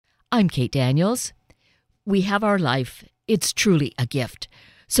I'm Kate Daniels. We have our life. It's truly a gift.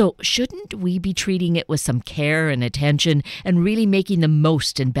 So shouldn't we be treating it with some care and attention and really making the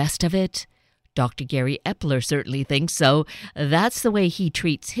most and best of it? Dr. Gary Epler certainly thinks so. That's the way he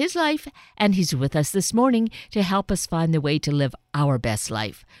treats his life, and he's with us this morning to help us find the way to live our best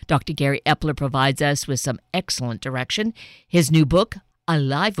life. Dr. Gary Epler provides us with some excellent direction. His new book,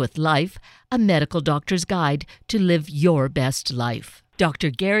 Alive with Life, A Medical Doctor's Guide to Live Your Best Life.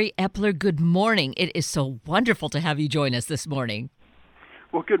 Dr. Gary Epler, good morning. It is so wonderful to have you join us this morning.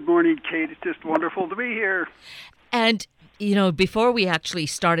 Well, good morning, Kate. It's just wonderful to be here. And before we actually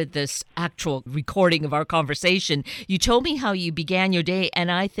started this actual recording of our conversation, you told me how you began your day,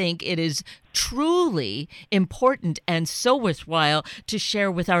 and I think it is truly important and so worthwhile to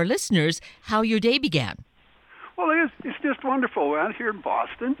share with our listeners how your day began. Well, it's just wonderful. Out here in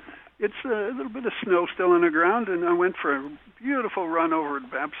Boston, it's a little bit of snow still on the ground, and I went for a beautiful run over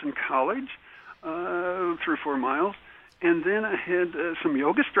at Babson College, 3 or 4 miles, and then I had some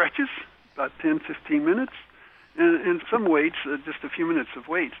yoga stretches, about 10, 15 minutes, and some weights, just a few minutes of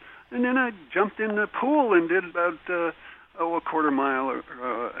weights. And then I jumped in the pool and did about a quarter mile or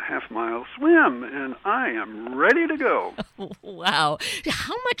a half mile swim, and I am ready to go. Wow.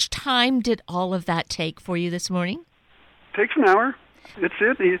 How much time did all of that take for you this morning? Takes an hour. That's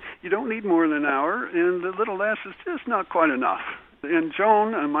it. You don't need more than an hour, and a little less is just not quite enough. And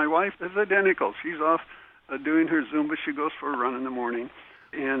Joan, my wife, is identical. She's off doing her Zumba. She goes for a run in the morning.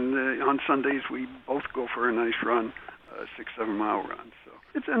 And on Sundays, we both go for a nice run, 6-7 mile run. So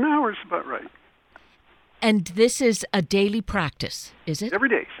it's an hour's about right. And this is a daily practice, is it? Every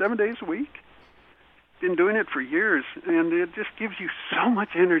day, 7 days a week. Been doing it for years, and it just gives you so much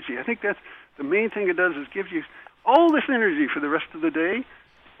energy. I think that's the main thing it does is gives you all this energy for the rest of the day,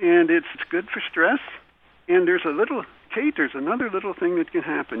 and it's good for stress. And there's another little thing that can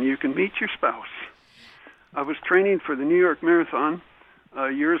happen. You can meet your spouse. I was training for the New York Marathon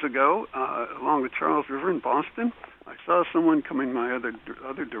years ago along the Charles River in Boston. I saw someone coming my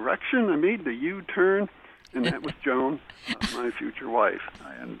other direction. I made the U-turn, and that was Joan, my future wife.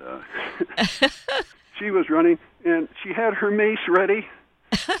 And she was running, and she had her mace ready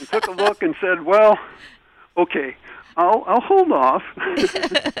and took a look and said, well, okay, I'll hold off.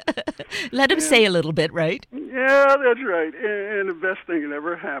 Let him say a little bit, right? Yeah, that's right. And the best thing that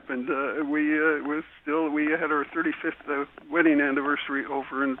ever happened, we had our 35th wedding anniversary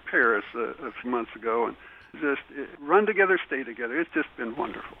over in Paris a few months ago, and just run together, stay together. It's just been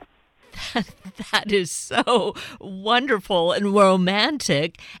wonderful. That is so wonderful and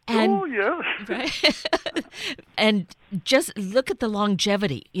romantic. And, oh, yeah. Right? And just look at the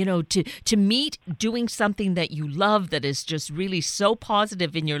longevity, to meet doing something that you love that is just really so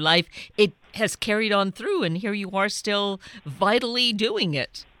positive in your life. It has carried on through, and here you are still vitally doing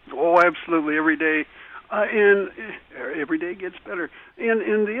it. Oh, absolutely. Every day. And every day gets better.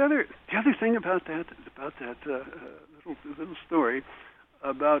 And the other thing about that little story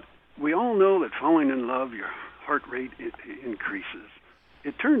about, we all know that falling in love, your heart rate increases.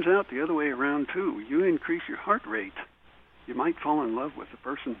 It turns out the other way around, too. You increase your heart rate, you might fall in love with the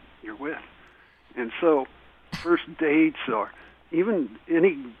person you're with. And so first dates or even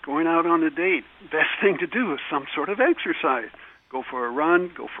any going out on a date, best thing to do is some sort of exercise. Go for a run,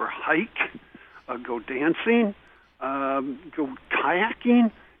 go for a hike, go dancing, go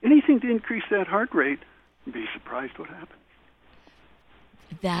kayaking, anything to increase that heart rate. Be surprised what happens.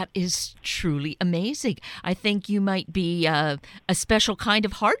 That is truly amazing. I think you might be a special kind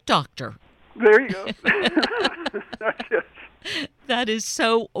of heart doctor. There you go. That's it. That is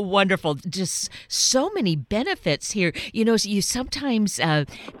so wonderful. Just so many benefits here. You sometimes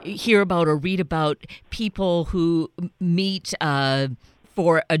hear about or read about people who meet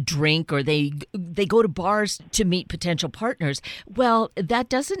for a drink, or they go to bars to meet potential partners. Well, that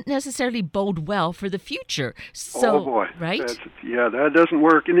doesn't necessarily bode well for the future. So, oh boy, right? That doesn't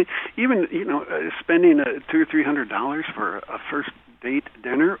work. And even spending $200 or $300 for a first date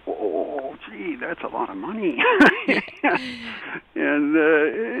dinner. Oh, gee, that's a lot of money. And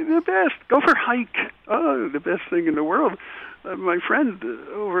the best, go for a hike. Oh, the best thing in the world. My friend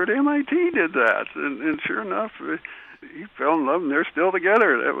over at MIT did that, and sure enough, he fell in love, and they're still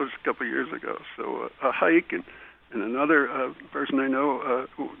together. That was a couple of years ago. So a hike, and another person I know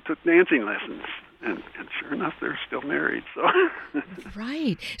who took dancing lessons, and sure enough, they're still married. So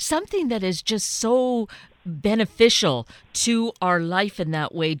right, something that is just so beneficial to our life in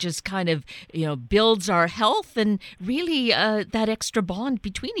that way, just kind of builds our health and really that extra bond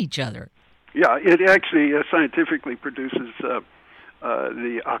between each other. Yeah, it actually scientifically produces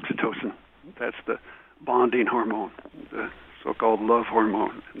the oxytocin. That's the bonding hormone. so-called love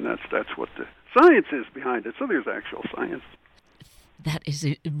hormone, and that's what the science is behind it. So there's actual science. That is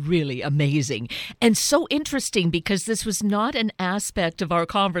really amazing and so interesting, because this was not an aspect of our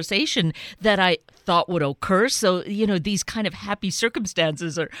conversation that I thought would occur. So, these kind of happy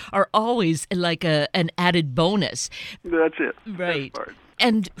circumstances are always like an added bonus. That's it. Right. That's part.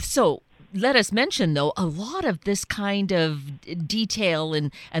 And so let us mention, though, a lot of this kind of detail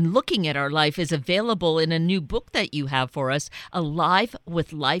and looking at our life is available in a new book that you have for us, Alive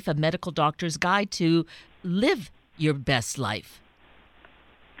with Life, a medical doctor's guide to live your best life.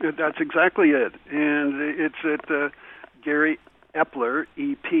 That's exactly it. And it's at Gary Epler,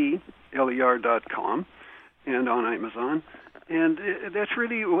 EPLER.com, and on Amazon. And that's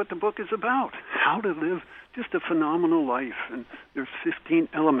really what the book is about, how to live just a phenomenal life. And there's 15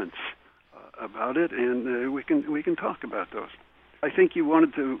 elements about it, and we can talk about those. I think you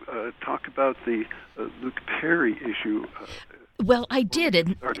wanted to talk about the Luke Perry issue. Well, I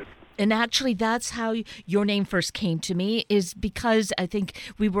did. And actually, that's how your name first came to me, is because I think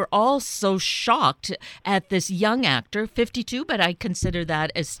we were all so shocked at this young actor, 52, but I consider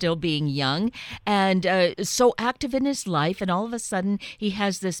that as still being young, and so active in his life, and all of a sudden he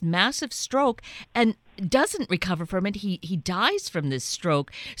has this massive stroke and doesn't recover from it. He dies from this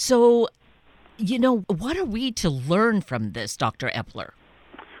stroke. So, what are we to learn from this, Dr. Epler?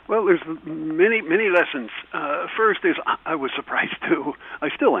 Well, there's many lessons. First is I was surprised too. I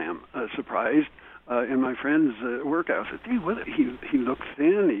still am surprised in my friend's workout. I said, "Gee, he looked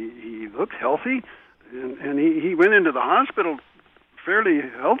thin. He looked healthy, and he went into the hospital fairly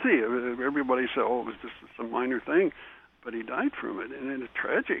healthy. Everybody said, oh, it was just some minor thing, but he died from it, and it's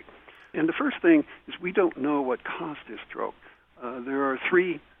tragic." And the first thing is we don't know what caused his stroke. There are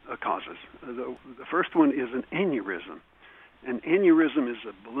three causes. The first one is an aneurysm. An aneurysm is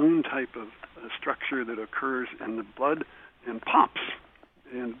a balloon type of structure that occurs in the blood and pops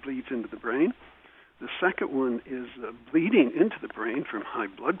and bleeds into the brain. The second one is bleeding into the brain from high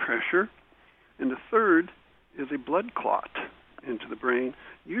blood pressure. And the third is a blood clot into the brain,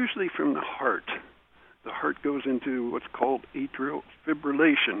 usually from the heart. The heart goes into what's called atrial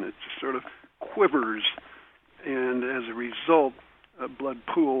fibrillation. It just sort of quivers, and as a result, blood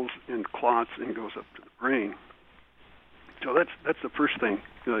pools and clots and goes up to the brain. So that's the first thing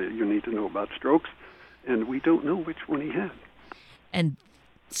you need to know about strokes, and we don't know which one he had. And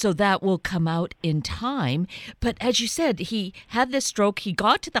so that will come out in time. But as you said, he had this stroke. He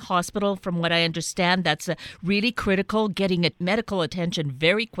got to the hospital, from what I understand. That's really critical, getting medical attention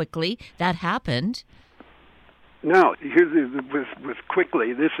very quickly. That happened. Now, here's with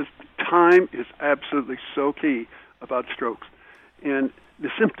quickly, time is absolutely so key about strokes. And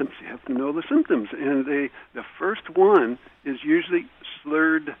the symptoms, you have to know the symptoms. And the first one is usually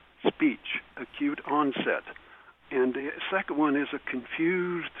slurred speech, acute onset. And the second one is a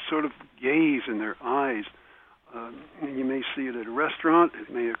confused sort of gaze in their eyes. And you may see it at a restaurant. It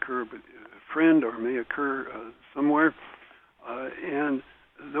may occur with a friend, or it may occur somewhere. And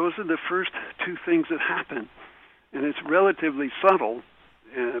those are the first two things that happen. And it's relatively subtle,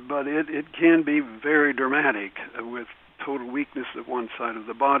 but it can be very dramatic with total weakness of one side of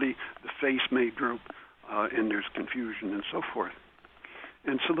the body. The face may droop, and there's confusion and so forth.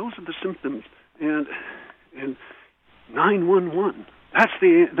 And so those are the symptoms. And 911, that's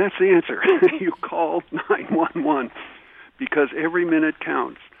the answer. You call 911 because every minute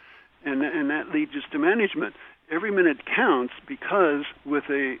counts, and that leads us to management. Every minute counts because with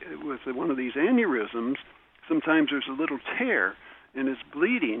one of these aneurysms, sometimes there's a little tear and it's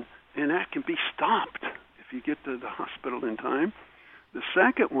bleeding, and that can be stopped if you get to the hospital in time. The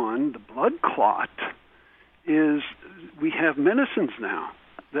second one, the blood clot, is we have medicines now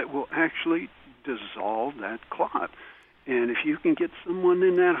that will actually dissolve that clot. And if you can get someone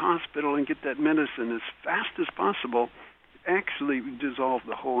in that hospital and get that medicine as fast as possible, actually dissolve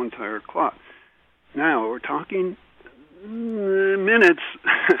the whole entire clot. Now, we're talking minutes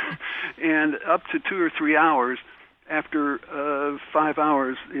and up to 2 or 3 hours. After 5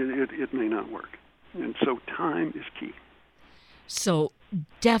 hours, it may not work. And so time is key. So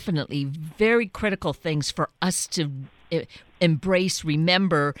definitely very critical things for us to embrace,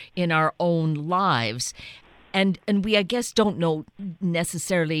 remember in our own lives. And we, I guess, don't know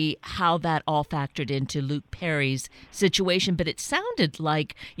necessarily how that all factored into Luke Perry's situation, but it sounded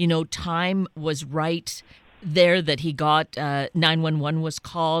like, time was right there, that he got 911 was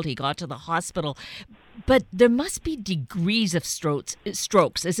called, he got to the hospital. But there must be degrees of strokes.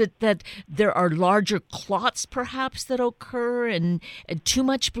 Is it that there are larger clots perhaps that occur and too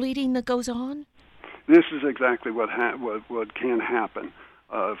much bleeding that goes on? This is exactly what can happen.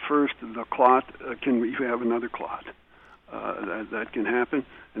 First, the clot, you have another clot. That can happen,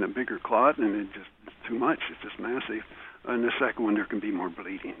 and a bigger clot, and it's too much. It's just massive. And the second one, there can be more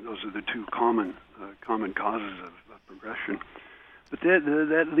bleeding. Those are the two common causes of progression. But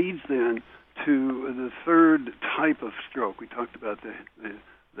that leads then to the third type of stroke. We talked about the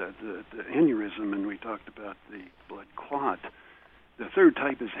aneurysm, and we talked about the blood clot. The third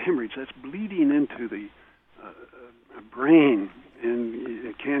type is hemorrhage. That's bleeding into the brain, and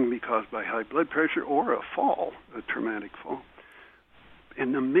it can be caused by high blood pressure or a fall, a traumatic fall.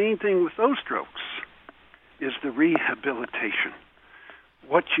 And the main thing with those strokes is the rehabilitation.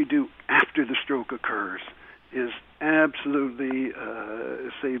 What you do after the stroke occurs is absolutely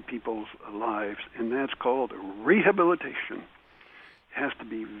save people's lives, and that's called rehabilitation. It has to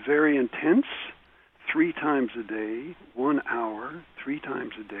be very intense, 3 times a day, 1 hour, 3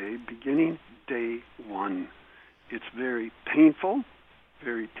 times a day, beginning day 1. It's very painful,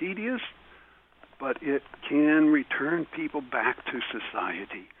 very tedious, but it can return people back to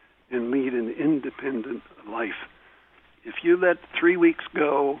society and lead an independent life. If you let 3 weeks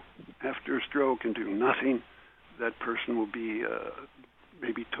go after a stroke and do nothing, that person will be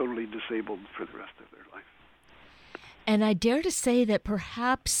maybe totally disabled for the rest of their life. And I dare to say that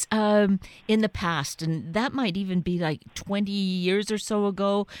perhaps in the past, and that might even be like 20 years or so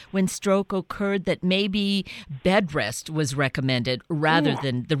ago when stroke occurred, that maybe bed rest was recommended rather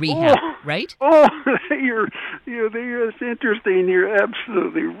than the rehab, right? It's interesting. You're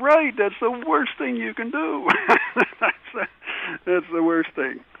absolutely right. That's the worst thing you can do. That's the worst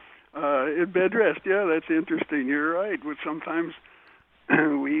thing. In bed rest, yeah, that's interesting. You're right. But sometimes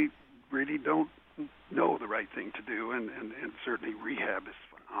we really don't know the right thing to do, and certainly rehab is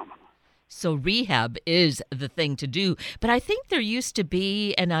phenomenal. So rehab is the thing to do. But I think there used to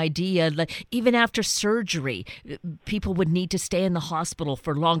be an idea that even after surgery, people would need to stay in the hospital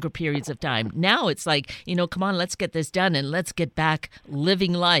for longer periods of time. Now it's like, come on, let's get this done and let's get back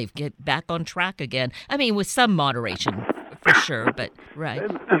living life, get back on track again. I mean, with some moderation, for sure, but right.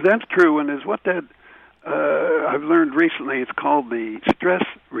 And that's true, and is what that I've learned recently. It's called the stress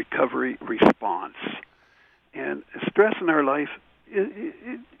recovery response. And stress in our life,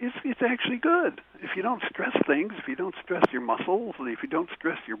 it's actually good. If you don't stress things, if you don't stress your muscles, if you don't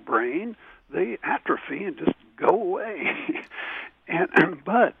stress your brain, they atrophy and just go away.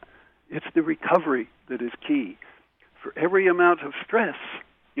 But it's the recovery that is key. For every amount of stress,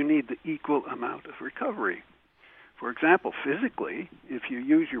 you need the equal amount of recovery. For example, physically, if you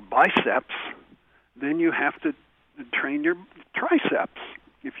use your biceps, then you have to train your triceps.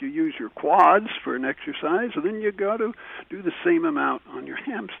 If you use your quads for an exercise, then you got to do the same amount on your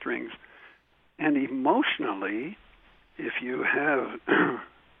hamstrings. And emotionally, if you have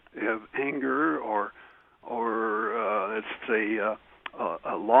anger or let's say a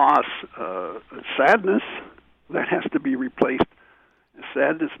loss, sadness, that has to be replaced.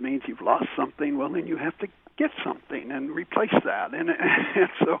 Sadness means you've lost something. Well, then you have to get something and replace that. And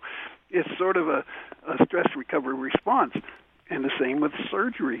so it's sort of a stress recovery response. And the same with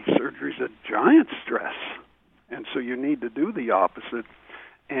surgery. Surgery is a giant stress. And so you need to do the opposite,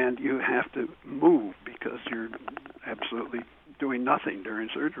 and you have to move because you're absolutely doing nothing during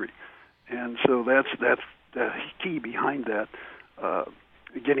surgery. And so that's the key behind that,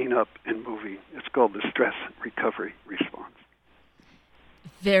 getting up and moving. It's called the stress recovery response.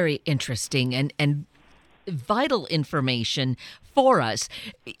 Very interesting and vital information for us.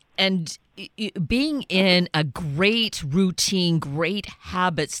 And being in a great routine, great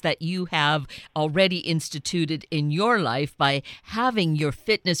habits that you have already instituted in your life by having your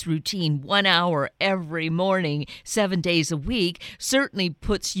fitness routine 1 hour every morning, 7 days a week, certainly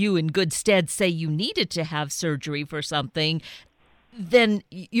puts you in good stead. Say you needed to have surgery for something, then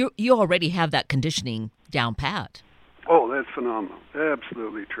you already have that conditioning down pat. Oh, that's phenomenal.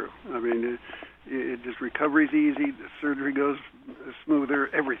 Absolutely true. I mean, it just recovery's easy. The surgery goes smoother.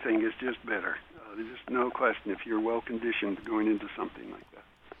 Everything is just better. There's just no question if you're well conditioned going into something like that.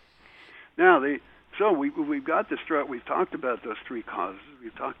 Now, we've got the stroke. We've talked about those 3 causes.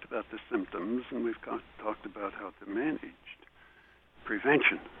 We've talked about the symptoms, and we've talked about how they're managed.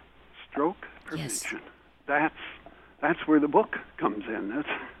 Prevention, stroke prevention. Yes. That's where the book comes in.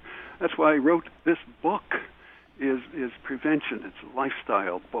 That's why I wrote this book. Is prevention. It's a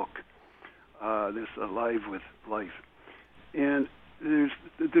lifestyle book. This Alive with Life. And there's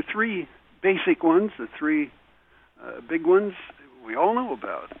the 3 basic ones, the 3 big ones we all know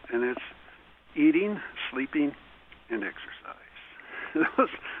about, and it's eating, sleeping, and exercise.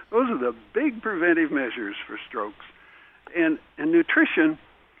 Those are the big preventive measures for strokes. And nutrition,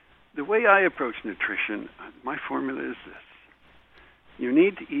 the way I approach nutrition, my formula is this. You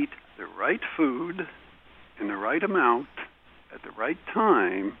need to eat the right food in the right amount at the right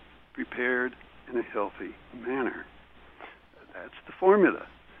time, prepared in a healthy manner. That's the formula.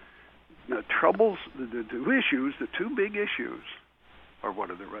 Now, the two big issues are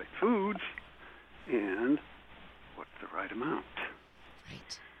what are the right foods and what's the right amount.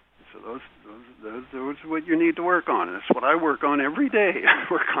 Right. So those are what you need to work on. And that's what I work on every day. I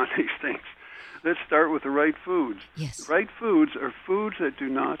work on these things. Let's start with the right foods. Yes. The right foods are foods that do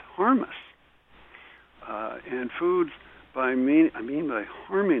not harm us. And foods, I mean by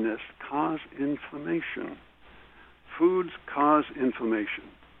harming us, cause inflammation. Foods cause inflammation.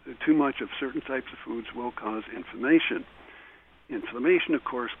 Too much of certain types of foods will cause inflammation. Inflammation, of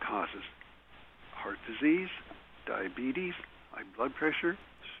course, causes heart disease, diabetes, high blood pressure,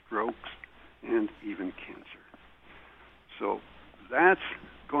 strokes, and even cancer. So that's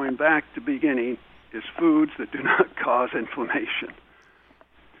going back to beginning, is foods that do not cause inflammation.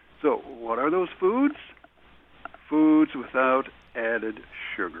 So what are those foods? Foods without added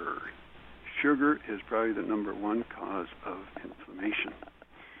sugar. Sugar is probably the number one cause of inflammation.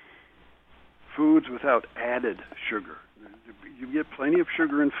 Foods without added sugar. You get plenty of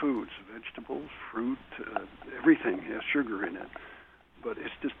sugar in foods, vegetables, fruit, everything has sugar in it. But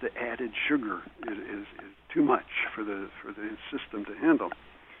it's just the added sugar is too much for the system to handle,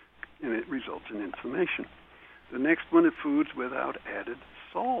 and it results in inflammation. The next one is foods without added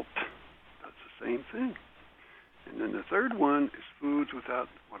salt. That's the same thing. And then the third one is foods without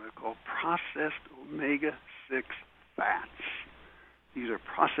what I call processed omega-6 fats. These are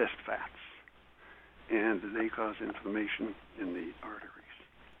processed fats, and they cause inflammation in the arteries.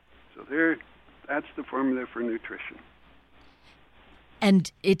 So that's the formula for nutrition.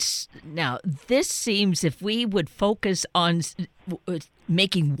 And this seems, if we would focus on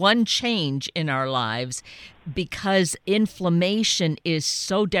making one change in our lives, because inflammation is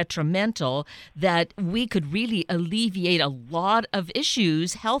so detrimental, that we could really alleviate a lot of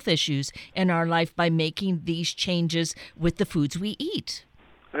issues, health issues in our life by making these changes with the foods we eat.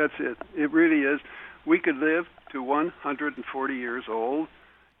 That's it. It really is. We could live to 140 years old,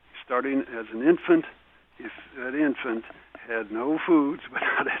 starting as an infant, if that infant had no foods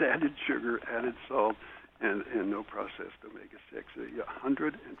without added sugar, added salt, and no processed omega-6.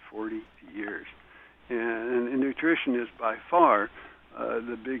 140 years. And nutrition is by far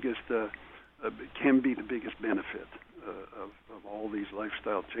the biggest, can be the biggest benefit of all these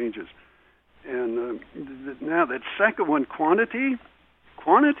lifestyle changes. And now that second one, quantity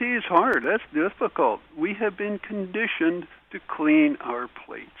is hard. That's difficult. We have been conditioned to clean our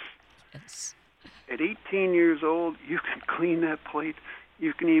plates. Yes. At 18 years old, you can clean that plate.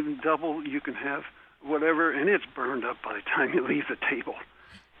 You can even double. You can have whatever, and it's burned up by the time you leave the table.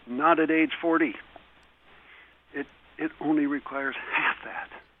 Not at age 40. It only requires half that.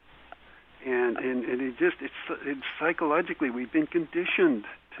 And it's psychologically, we've been conditioned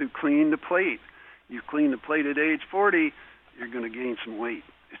to clean the plate. You clean the plate at age 40, you're going to gain some weight.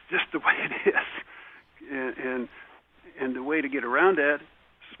 It's just the way it is. And the way to get around that,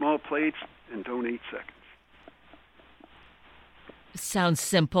 small plates and don't eat seconds. Sounds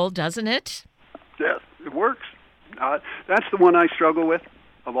simple, doesn't it? Yes, it works. That's the one I struggle with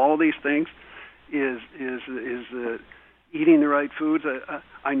of all these things, is eating the right foods.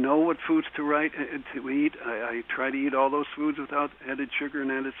 I know what foods to eat. I try to eat all those foods without added sugar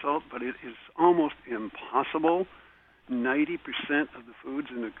and added salt, but it is almost impossible. 90% of the foods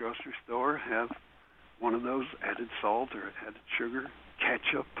in the grocery store have one of those, added salt or added sugar,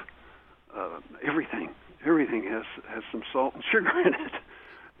 ketchup, everything. Everything has some salt and sugar in it.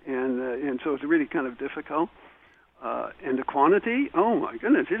 And so it's really kind of difficult. And the quantity, oh my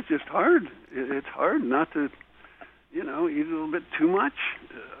goodness, it's just hard. It's hard not to, eat a little bit too much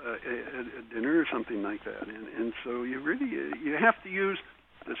at dinner or something like that. And so you have to use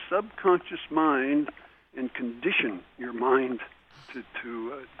the subconscious mind and condition your mind to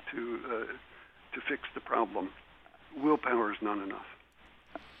fix the problem. Willpower is not enough.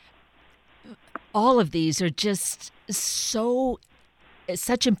 All of these are just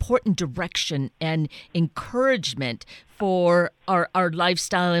such important direction and encouragement for our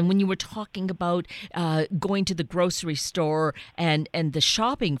lifestyle. And when you were talking about going to the grocery store and the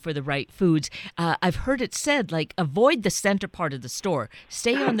shopping for the right foods, I've heard it said, like, avoid the center part of the store.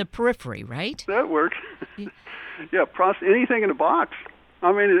 Stay on the periphery, right? That works. Yeah, anything in a box.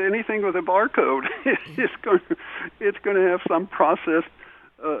 I mean, anything with a barcode, it's going to have some processed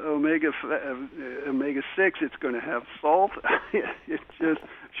omega-6. It's going to have salt. It's just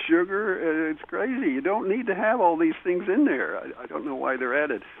sugar. It's crazy. You don't need to have all these things in there. I don't know why they're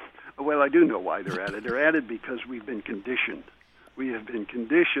added. Well, I do know why they're added. They're added because we've been conditioned. We have been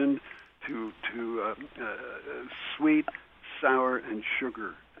conditioned to sweet, sour, and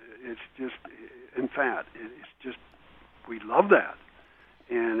sugar. It's just, and fat. It's just, we love that.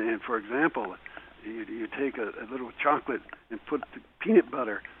 And for example, you take a little chocolate and put the peanut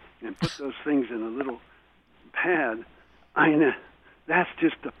butter and put those things in a little pad. That's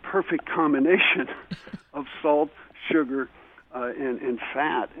just the perfect combination of salt, sugar, and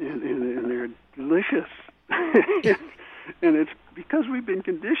fat, and they're delicious. And it's because we've been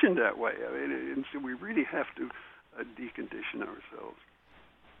conditioned that way. I mean, and so we really have to decondition ourselves.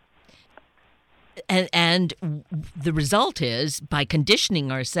 And the result is, by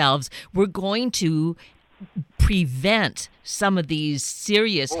conditioning ourselves, we're going to prevent some of these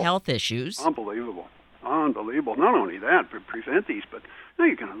serious health issues. Unbelievable. Not only that, but prevent these, but now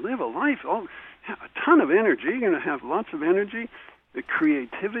you're going to live a life, have a ton of energy. You're going to have lots of energy, the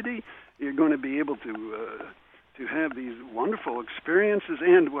creativity. You're going to be able to have these wonderful experiences.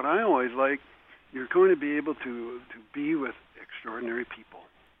 And what I always like, you're going to be able to be with extraordinary people.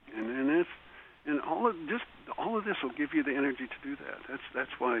 And all of this will give you the energy to do that.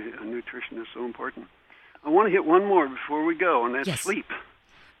 That's why nutrition is so important. I want to hit one more before we go, and that's sleep.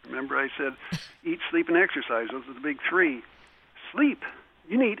 Remember I said eat, sleep, and exercise. Those are the big three. Sleep,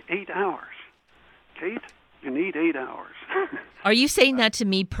 you need 8 hours. Kate, you need 8 hours. Are you saying that to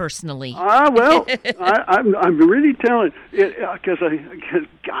me personally? Well, I'm really telling it because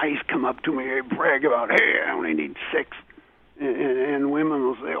guys come up to me and brag about, hey, I only need 6. And women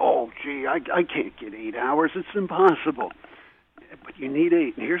will say, oh, gee, I can't get 8 hours. It's impossible. But you need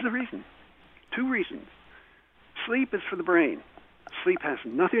 8. And here's the reason. 2 reasons. Sleep is for the brain. Sleep has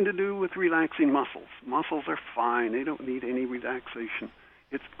nothing to do with relaxing muscles. Muscles are fine. They don't need any relaxation.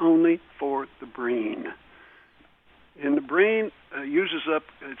 It's only for the brain. And the brain uses up,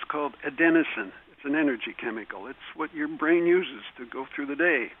 it's called adenosine. It's an energy chemical. It's what your brain uses to go through the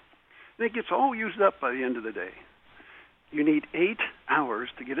day. And it gets all used up by the end of the day. You need 8 hours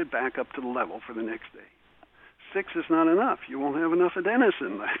to get it back up to the level for the next day. 6 is not enough. You won't have enough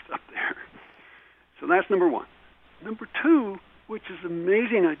adenosine left up there. So that's number 1. Number 2, which is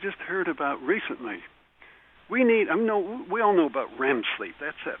amazing, I just heard about recently. We all know about REM sleep.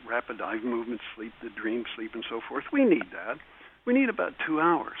 That's that rapid eye movement sleep, the dream sleep, and so forth. We need that. We need about 2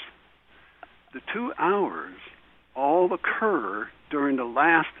 hours. The 2 hours all occur during the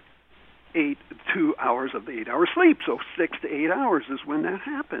last 2 hours of the 8 hour sleep. So 6 to 8 hours is when that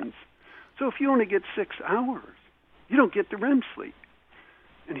happens. So if you only get 6 hours, you don't get the REM sleep.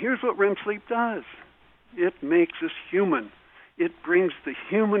 And here's what REM sleep does. It makes us human. It brings the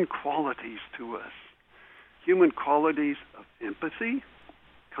human qualities to us. Human qualities of empathy,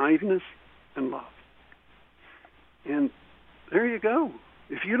 kindness, and love. And there you go.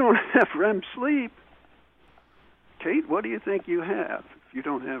 If you don't have REM sleep, Kate, what do you think you have? If you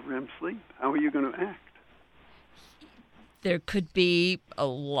don't have REM sleep, how are you going to act? There could be a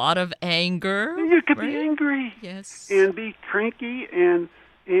lot of anger. You could be angry. Yes. And be cranky and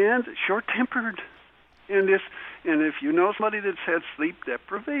short-tempered. And if you know somebody that's had sleep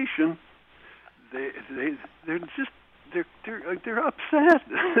deprivation, they're upset.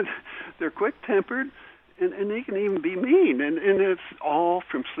 They're quick-tempered, and they can even be mean. And it's all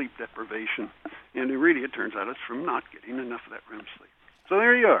from sleep deprivation. And it turns out it's from not getting enough of that REM sleep. So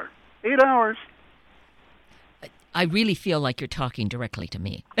there you are, 8 hours. I really feel like you're talking directly to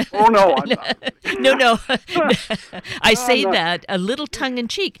me. Oh, no, I'm not. No. I say that a little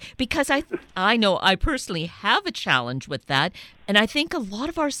tongue-in-cheek because I know I personally have a challenge with that, and I think a lot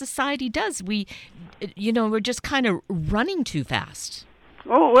of our society does. We're just kind of running too fast.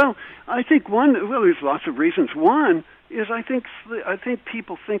 Oh, well, I think there's lots of reasons. One is I think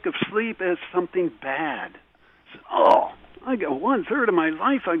people think of sleep as something bad. Oh, I got 1/3 of my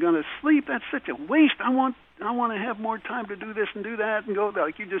life I'm going to sleep. That's such a waste. I want to have more time to do this and do that and go,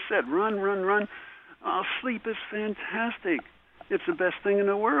 like you just said, run. Sleep is fantastic. It's the best thing in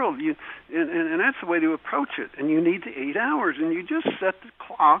the world. And that's the way to approach it. And you need the 8 hours, and you just set the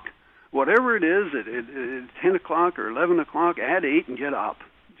clock, whatever it is, at 10 o'clock or 11 o'clock, add 8 and get up.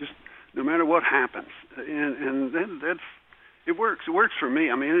 Just no matter what happens. And it works. It works for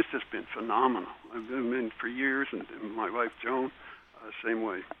me. I mean, it's just been phenomenal. I've been for years, and my wife, Joan, same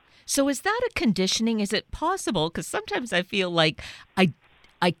way. So is that a conditioning? Is it possible? Because sometimes I feel like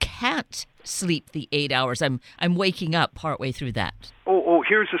I can't sleep the 8 hours. I'm waking up partway through that. Oh,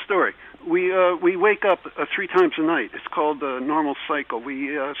 here's the story. We wake up 3 times a night. It's called the normal cycle.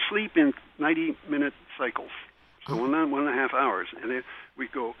 We sleep in 90-minute cycles, so 1.5 hours, and then we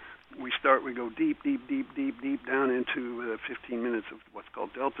go deep down into 15 minutes of what's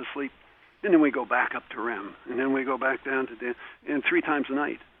called delta sleep, and then we go back up to REM, and then we go back down to and 3 times a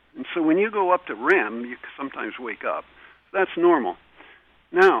night. And so when you go up to REM, you sometimes wake up. That's normal.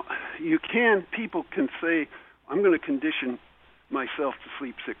 Now, people can say, I'm going to condition myself to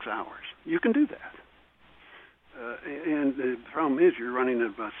sleep 6 hours. You can do that. And the problem is you're running at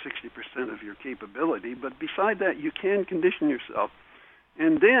about 60% of your capability, but beside that, you can condition yourself.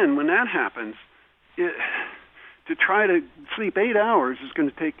 And then when that happens, to try to sleep 8 hours is going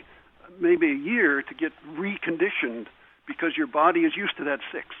to take maybe a year to get reconditioned because your body is used to that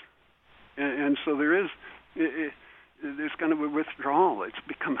 6. And so there's kind of a withdrawal. It's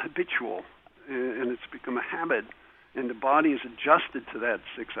become habitual, and it's become a habit, and the body is adjusted to that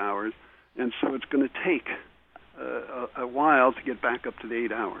 6 hours, and so it's going to take a while to get back up to the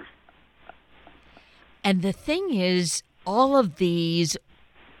 8 hours. And the thing is, all of these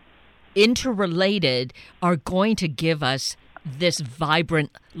interrelated are going to give us this vibrant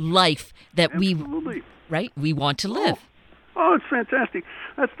life that Absolutely. we want to live. Oh, it's fantastic.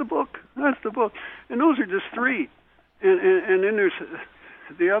 That's the book. And those are just 3. And then there's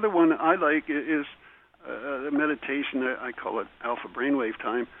the other one I like is a meditation. I call it alpha brainwave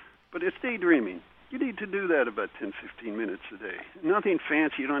time, but it's daydreaming. You need to do that about 10, 15 minutes a day. Nothing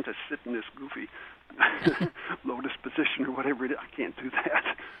fancy. You don't have to sit in this goofy lotus position or whatever it is. I can't do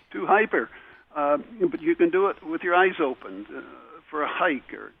that. Too hyper. But you can do it with your eyes open for a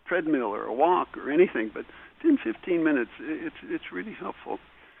hike or treadmill or a walk or anything. But 10, 15 minutes, it's really helpful.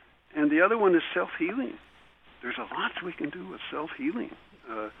 And the other one is self-healing. There's a lot we can do with self-healing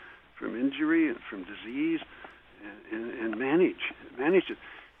from injury and from disease and manage it.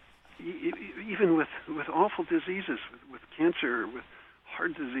 Even with awful diseases, with cancer, with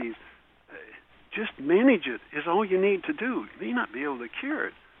heart disease, just manage it is all you need to do. You may not be able to cure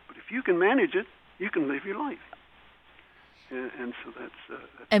it, but if you can manage it, you can live your life. And so that's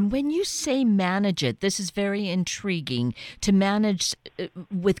and when you say manage it, this is very intriguing. To manage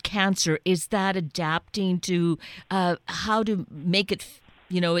with cancer, is that adapting to how to make it,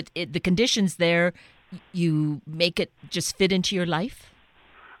 the conditions there, you make it just fit into your life?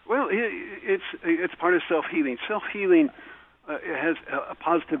 Well, it's part of self-healing. Self-healing has a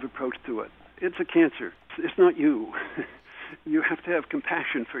positive approach to it. It's a cancer. It's not you. You have to have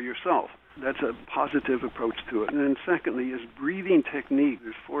compassion for yourself. That's a positive approach to it. And then secondly is breathing technique.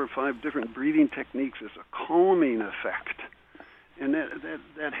 There's 4 or 5 different breathing techniques. There's a calming effect. And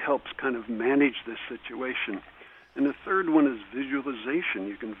that helps kind of manage this situation. And the third one is visualization.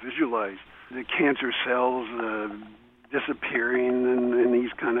 You can visualize the cancer cells disappearing and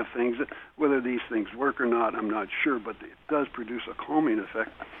these kind of things. Whether these things work or not, I'm not sure, but it does produce a calming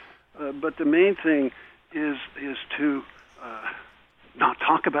effect. But the main thing is to not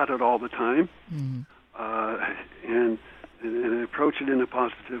talk about it all the time, and approach it in a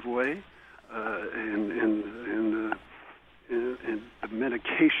positive way, and the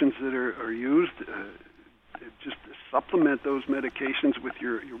medications that are used, just supplement those medications with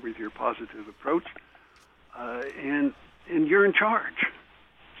your positive approach, and you're in charge.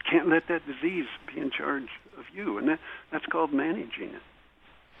 You can't let that disease be in charge of you, and that's called managing it.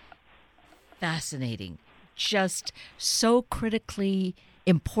 Fascinating. Just so critically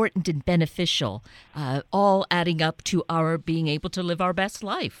important and beneficial, all adding up to our being able to live our best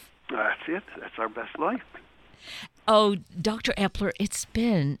life. That's it. That's our best life. Oh, Dr. Epler, it's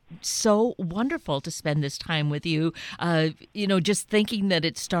been so wonderful to spend this time with you. Just thinking that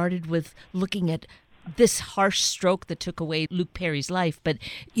it started with looking at this harsh stroke that took away Luke Perry's life, but,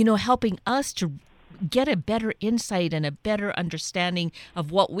 helping us to get a better insight and a better understanding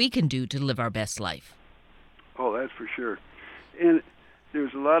of what we can do to live our best life. Oh, that's for sure. And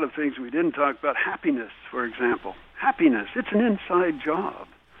there's a lot of things we didn't talk about. Happiness, for example. Happiness, it's an inside job.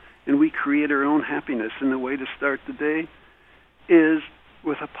 And we create our own happiness. And the way to start the day is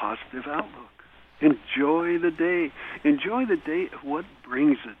with a positive outlook. Enjoy the day. Enjoy the day of what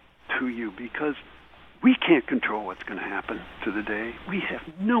brings it to you, because we can't control what's going to happen to the day. We have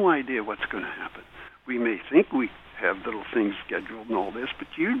no idea what's going to happen. We may think we have little things scheduled and all this, but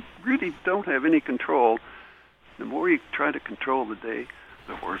you really don't have any control. The more you try to control the day,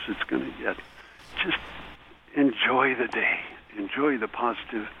 the worse it's going to get. Just enjoy the day. Enjoy the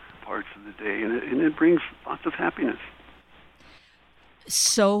positive parts of the day, and it brings lots of happiness.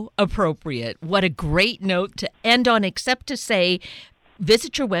 So appropriate. What a great note to end on, except to say,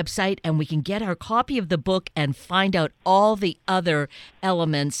 visit your website and we can get our copy of the book and find out all the other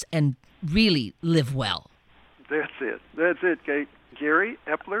elements and really live well. That's it, Kate.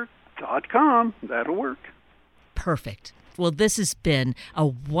 GaryEpler.com. That'll work. Perfect. Well, this has been a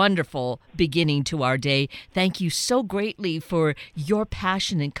wonderful beginning to our day. Thank you so greatly for your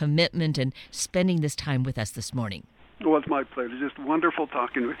passion and commitment and spending this time with us this morning. Well, it's my pleasure. Just wonderful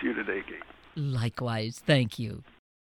talking with you today, Kate. Likewise. Thank you.